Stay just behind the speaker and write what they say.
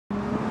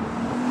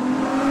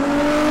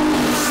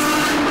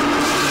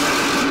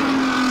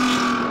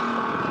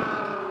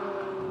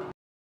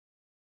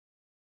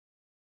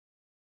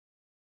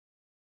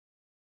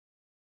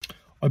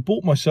I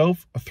bought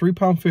myself a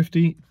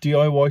 £3.50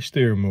 DIY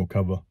steering wheel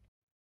cover.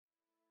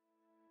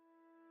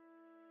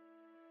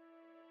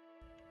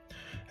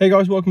 Hey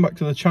guys, welcome back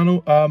to the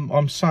channel.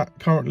 I'm sat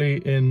currently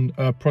in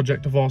a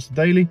project of ours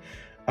daily,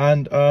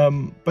 and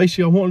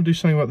basically I want to do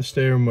something about the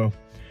steering wheel.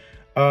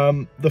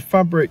 The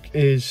fabric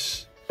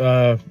is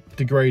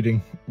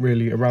degrading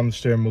really around the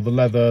steering wheel. The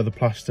leather, the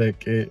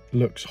plastic, it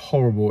looks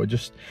horrible.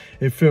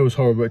 It feels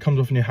horrible. It comes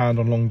off in your hand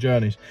on long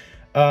journeys.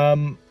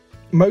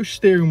 Most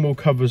steering wheel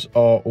covers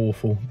are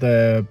awful.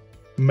 They're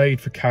made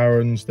for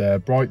Karens, they're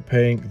bright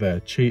pink,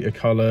 they're cheetah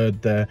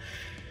coloured, they're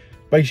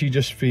basically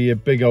just for your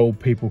big old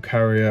people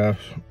carrier,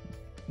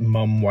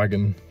 mum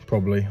wagon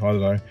probably, I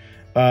don't know.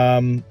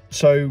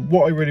 So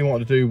what I really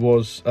wanted to do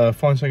was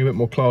find something a bit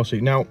more classy.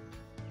 Now,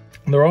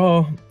 there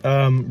are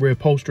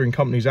reupholstering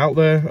companies out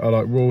there,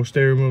 like Royal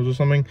Steering Wheels or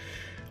something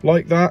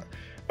like that,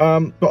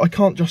 but I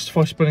can't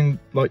justify spending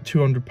like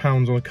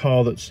 £200 on a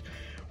car that's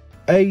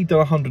A, done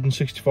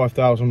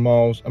 165,000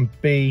 miles, and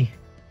B,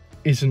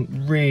 isn't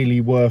really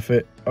worth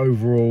it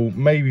overall.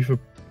 Maybe for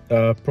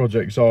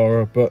Project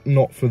Zara, but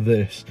not for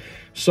this.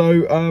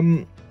 So I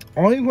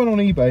went on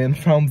eBay and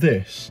found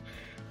this.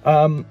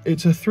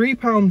 It's a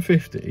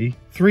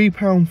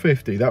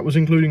 £3.50, that was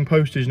including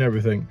postage and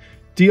everything,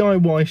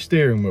 DIY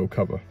steering wheel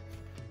cover.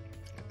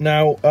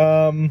 Now,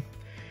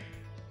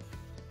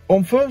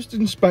 on first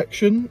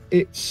inspection,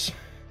 it's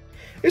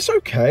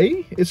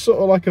okay. It's sort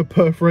of like a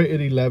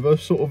perforated leather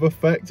sort of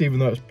effect, even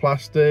though it's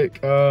plastic.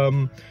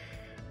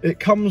 It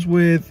comes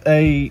with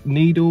a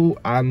needle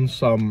and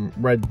some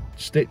red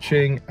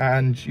stitching,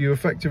 and you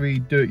effectively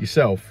do it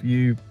yourself.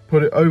 You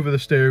put it over the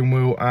steering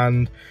wheel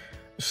and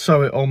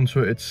sew it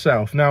onto it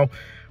itself. Now,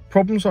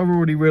 problems I've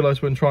already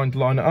realised when trying to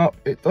line it up,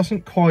 it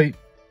doesn't quite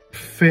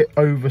fit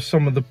over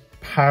some of the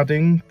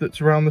padding that's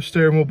around the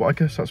steering wheel, but I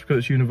guess that's because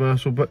it's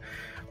universal. But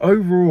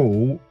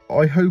overall,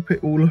 I hope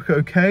it will look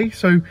okay.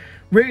 So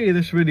really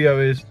this video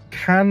is,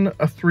 can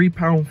a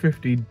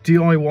 £3.50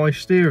 DIY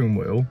steering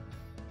wheel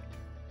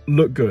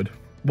look good?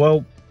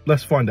 Well,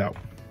 let's find out.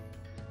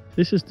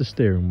 This is the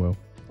steering wheel.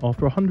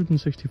 After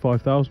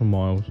 165,000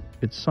 miles,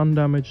 it's sun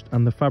damaged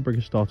and the fabric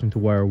is starting to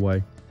wear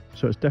away,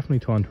 so it's definitely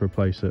time to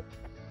replace it.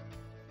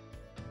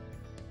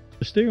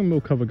 The steering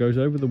wheel cover goes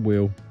over the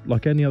wheel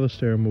like any other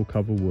steering wheel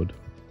cover would.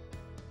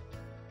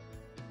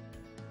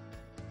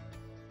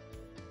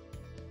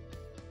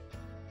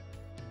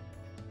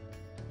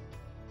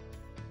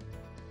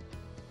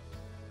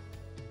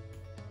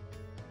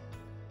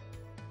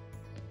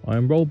 I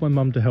enrolled my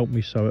mum to help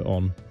me sew it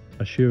on,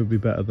 as she would be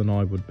better than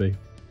I would be.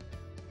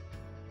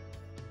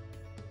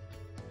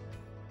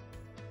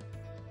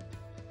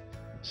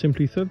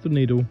 Simply thread the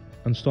needle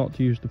and start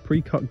to use the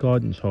pre-cut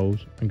guidance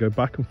holes and go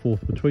back and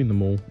forth between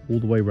them all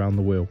the way around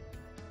the wheel.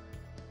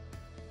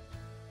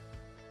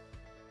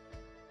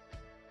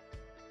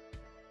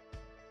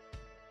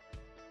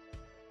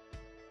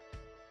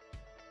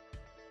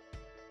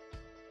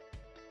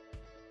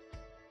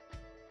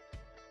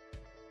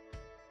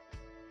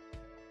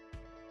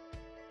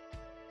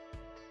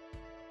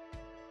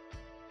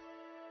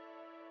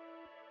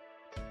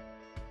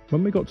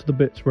 When we got to the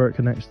bits where it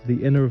connects to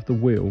the inner of the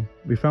wheel,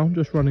 we found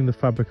just running the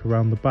fabric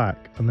around the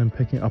back and then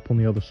picking it up on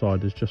the other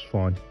side is just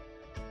fine.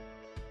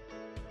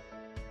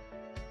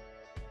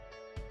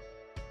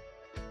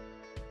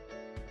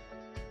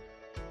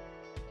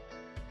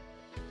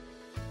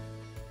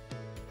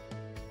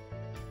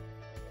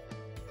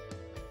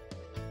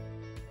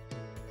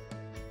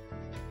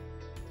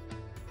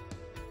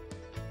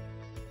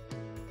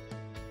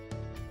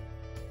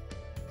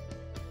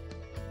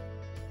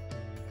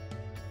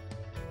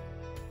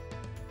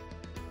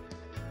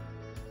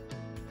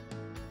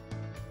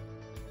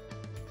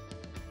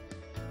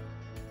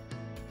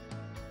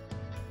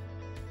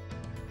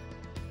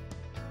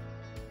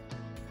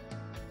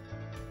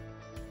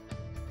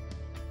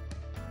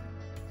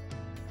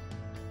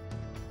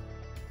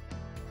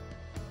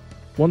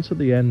 Once at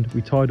the end,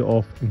 we tied it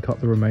off and cut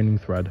the remaining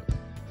thread.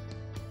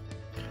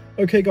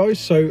 Okay guys,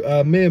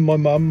 so me and my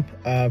mum,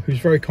 who's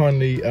very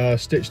kindly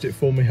stitched it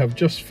for me, have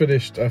just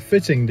finished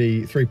fitting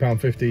the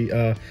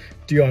 £3.50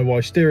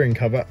 DIY steering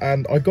cover,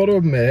 and I got to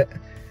admit,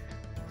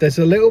 there's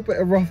a little bit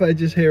of rough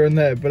edges here and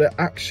there, but it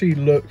actually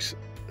looks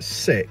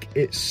sick.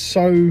 It's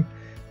so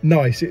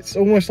nice. It's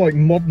almost like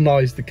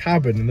modernised the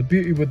cabin, and the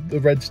beauty with the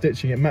red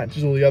stitching, it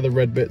matches all the other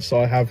red bits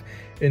I have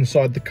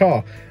inside the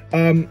car.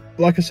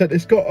 Like I said,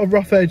 it's got a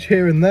rough edge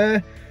here and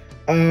there.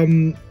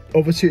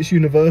 Obviously it's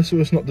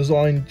universal, it's not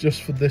designed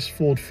just for this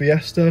Ford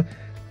Fiesta,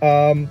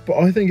 but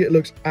I think it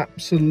looks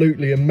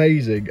absolutely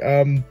amazing.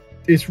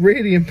 It's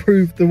really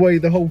improved the way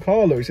the whole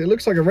car looks. It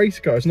looks like a race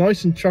car. It's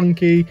nice and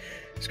chunky,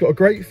 it's got a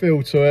great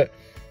feel to it.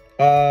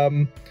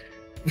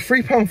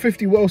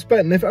 £3.50 well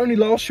spent, and if it only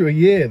lasts you a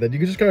year, then you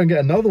can just go and get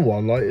another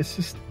one. Like, it's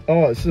just,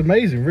 oh, it's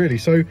amazing really.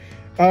 So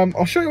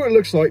I'll show you what it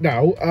looks like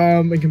now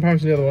in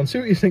comparison to the other one. See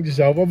what you think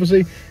yourself.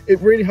 Obviously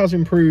it really has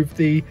improved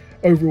the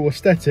overall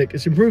aesthetic.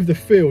 It's improved the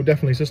feel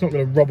definitely, so it's not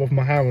going to rub off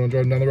my hand when I'm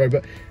driving down the road.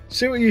 But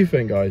see what you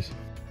think, guys.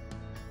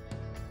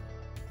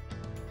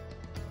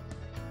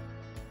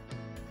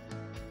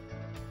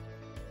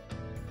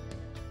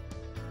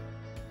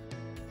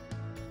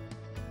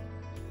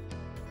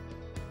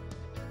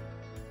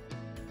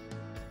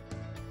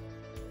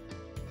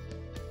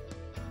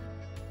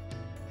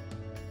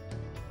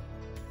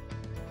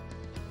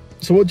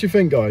 So what do you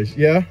think, guys?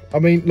 Yeah, I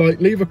mean,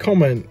 like, leave a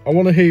comment. I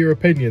want to hear your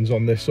opinions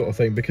on this sort of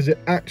thing, because it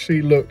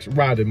actually looks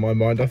rad in my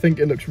mind. I think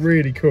it looks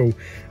really cool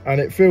and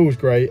it feels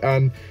great,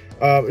 and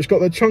it's got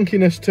the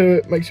chunkiness to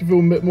it, makes you feel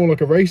a bit more like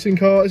a racing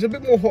car. It's a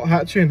bit more hot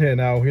hatchy in here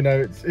now, you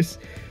know. It's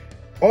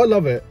I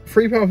love it.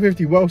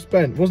 £3.50 well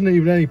spent. Wasn't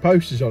even any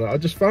posters on it. I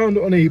just found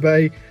it on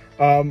eBay.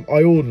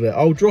 I ordered it.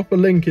 I'll drop a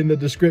link in the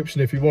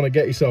description if you want to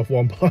get yourself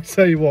one, but I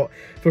tell you what,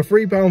 for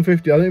 £3.50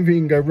 I don't think you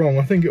can go wrong.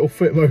 I think it'll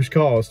fit most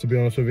cars, to be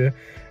honest with you.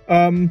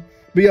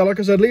 But yeah, like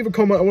I said, leave a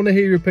comment. I want to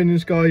hear your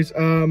opinions, guys.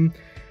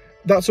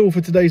 That's all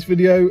for today's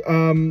video.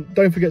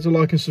 Don't forget to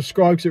like and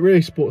subscribe, because it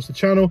really supports the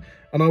channel,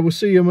 and I will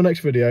see you in my next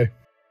video.